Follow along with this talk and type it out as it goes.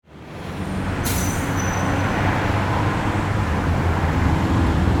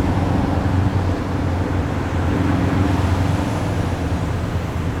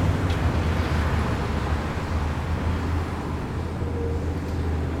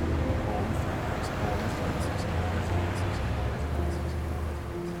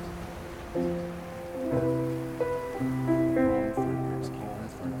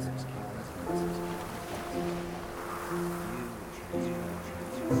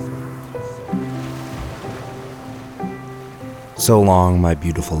So long, my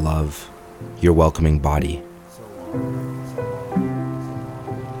beautiful love, your welcoming body.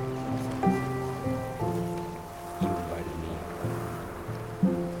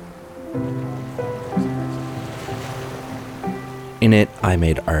 In it, I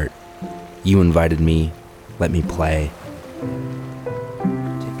made art. You invited me, let me play.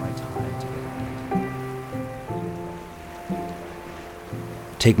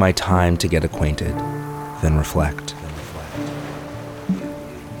 Take my time to get acquainted, then reflect.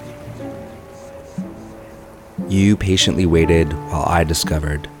 You patiently waited while I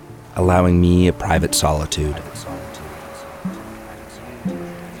discovered, allowing me a private solitude.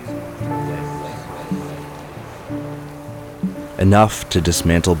 Enough to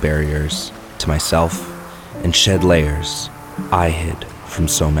dismantle barriers to myself and shed layers I hid from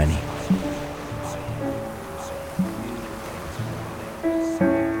so many.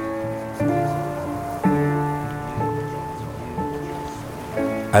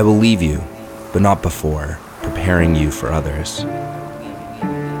 I will leave you, but not before preparing you for others.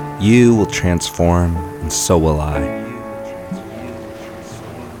 You will transform, and so will I.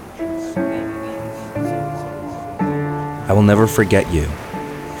 I will never forget you,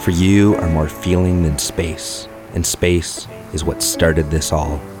 for you are more feeling than space, and space is what started this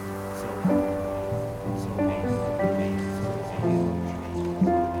all.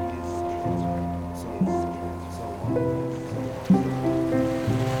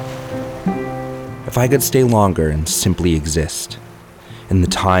 If I could stay longer and simply exist, in the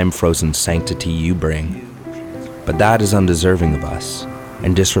time-frozen sanctity you bring, but that is undeserving of us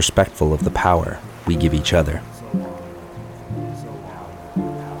and disrespectful of the power we give each other.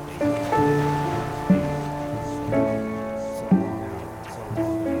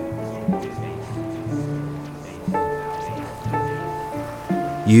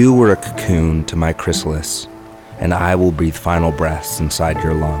 You were a cocoon to my chrysalis, and I will breathe final breaths inside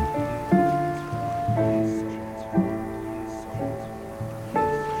your lung.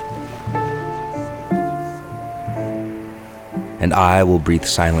 And I will breathe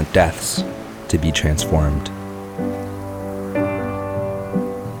silent deaths to be transformed.